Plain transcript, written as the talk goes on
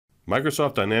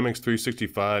Microsoft Dynamics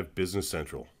 365 Business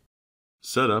Central.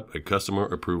 Set up a customer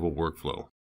approval workflow.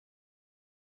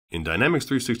 In Dynamics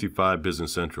 365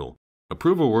 Business Central,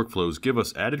 approval workflows give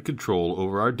us added control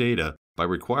over our data by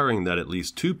requiring that at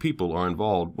least two people are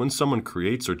involved when someone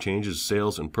creates or changes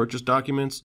sales and purchase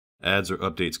documents, adds or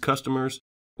updates customers,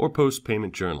 or posts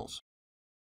payment journals.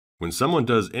 When someone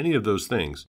does any of those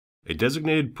things, a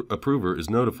designated approver is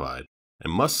notified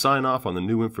and must sign off on the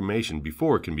new information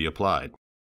before it can be applied.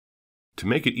 To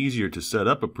make it easier to set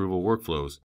up approval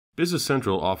workflows, Business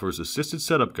Central offers assisted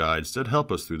setup guides that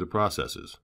help us through the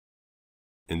processes.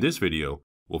 In this video,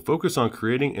 we'll focus on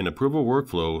creating an approval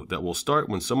workflow that will start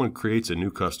when someone creates a new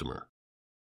customer.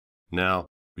 Now,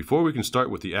 before we can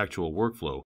start with the actual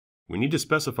workflow, we need to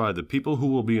specify the people who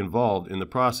will be involved in the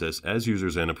process as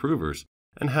users and approvers,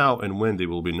 and how and when they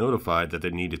will be notified that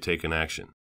they need to take an action.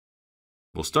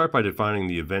 We'll start by defining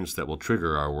the events that will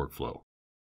trigger our workflow.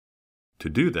 To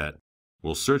do that,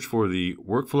 we'll search for the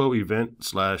Workflow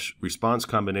Event/Response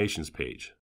Combinations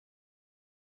page.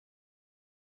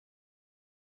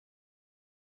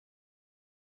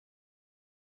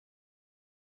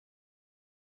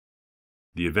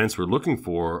 The events we're looking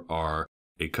for are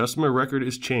a customer record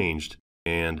is changed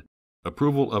and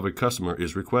approval of a customer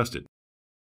is requested.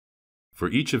 For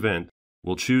each event,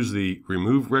 we'll choose the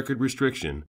Remove Record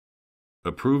Restriction,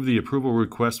 approve the approval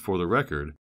request for the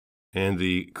record, and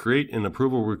the Create an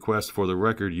Approval Request for the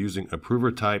record using Approver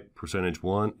Type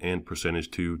 %1 and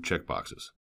 %2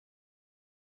 checkboxes.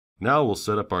 Now we'll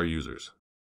set up our users.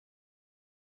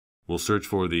 We'll search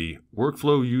for the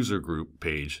Workflow User Group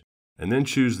page and then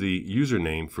choose the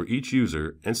username for each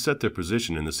user and set their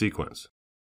position in the sequence.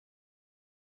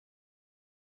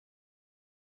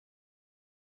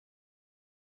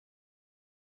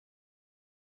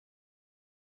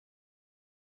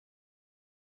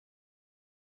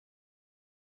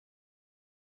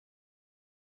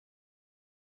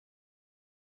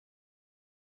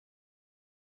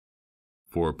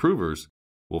 For approvers,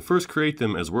 we'll first create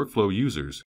them as workflow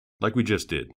users, like we just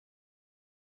did.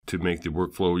 To make the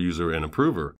workflow user an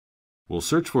approver, we'll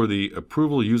search for the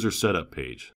Approval User Setup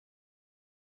page.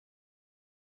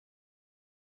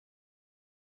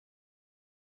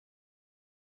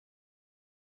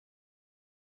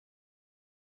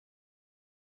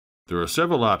 There are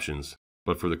several options,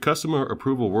 but for the customer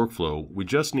approval workflow, we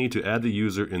just need to add the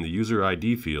user in the User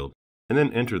ID field and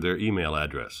then enter their email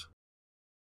address.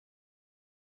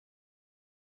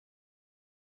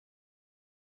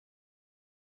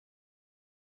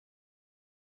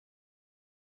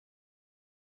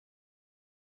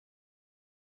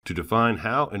 To define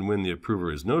how and when the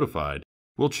approver is notified,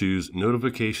 we'll choose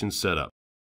Notification Setup.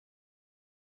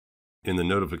 In the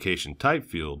Notification Type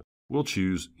field, we'll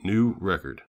choose New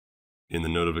Record. In the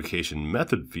Notification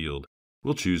Method field,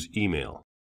 we'll choose Email.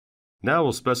 Now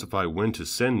we'll specify when to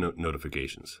send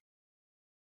notifications.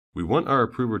 We want our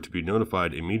approver to be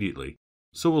notified immediately,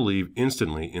 so we'll leave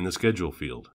Instantly in the Schedule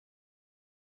field.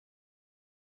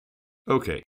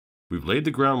 Okay, we've laid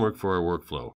the groundwork for our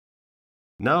workflow.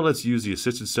 Now let's use the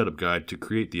Assisted Setup Guide to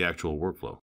create the actual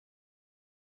workflow.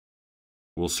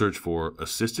 We'll search for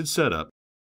Assisted Setup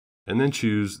and then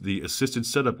choose the Assisted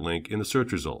Setup link in the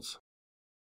search results.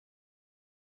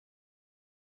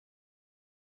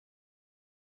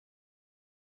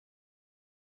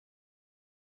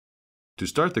 To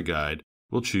start the guide,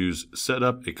 we'll choose Set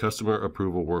up a Customer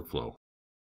Approval Workflow.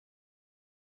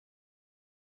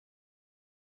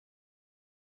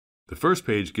 The first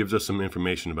page gives us some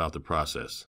information about the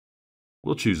process.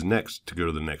 We'll choose Next to go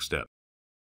to the next step.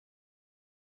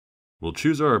 We'll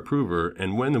choose our approver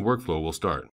and when the workflow will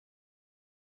start.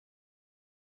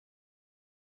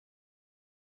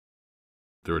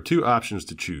 There are two options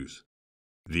to choose.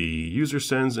 The user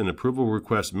sends an approval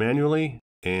request manually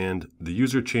and the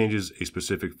user changes a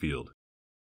specific field.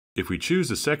 If we choose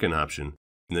the second option,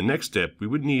 in the next step we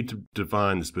would need to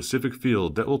define the specific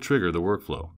field that will trigger the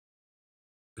workflow.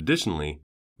 Additionally,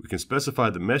 we can specify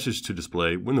the message to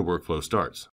display when the workflow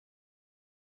starts.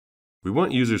 We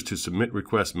want users to submit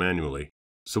requests manually,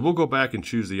 so we'll go back and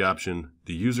choose the option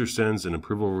The user sends an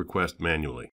approval request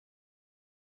manually.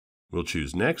 We'll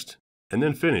choose Next and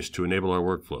then Finish to enable our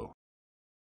workflow.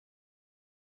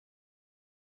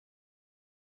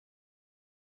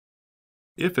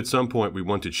 If at some point we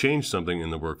want to change something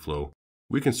in the workflow,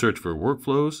 we can search for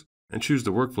Workflows and choose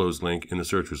the Workflows link in the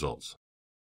search results.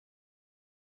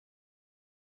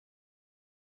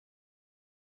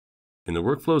 In the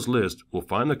Workflows list, we'll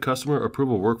find the customer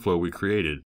approval workflow we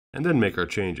created and then make our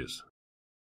changes.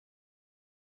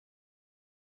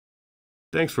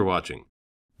 Thanks for watching.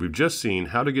 We've just seen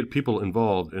how to get people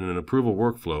involved in an approval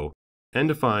workflow and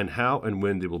define how and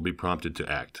when they will be prompted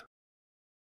to act.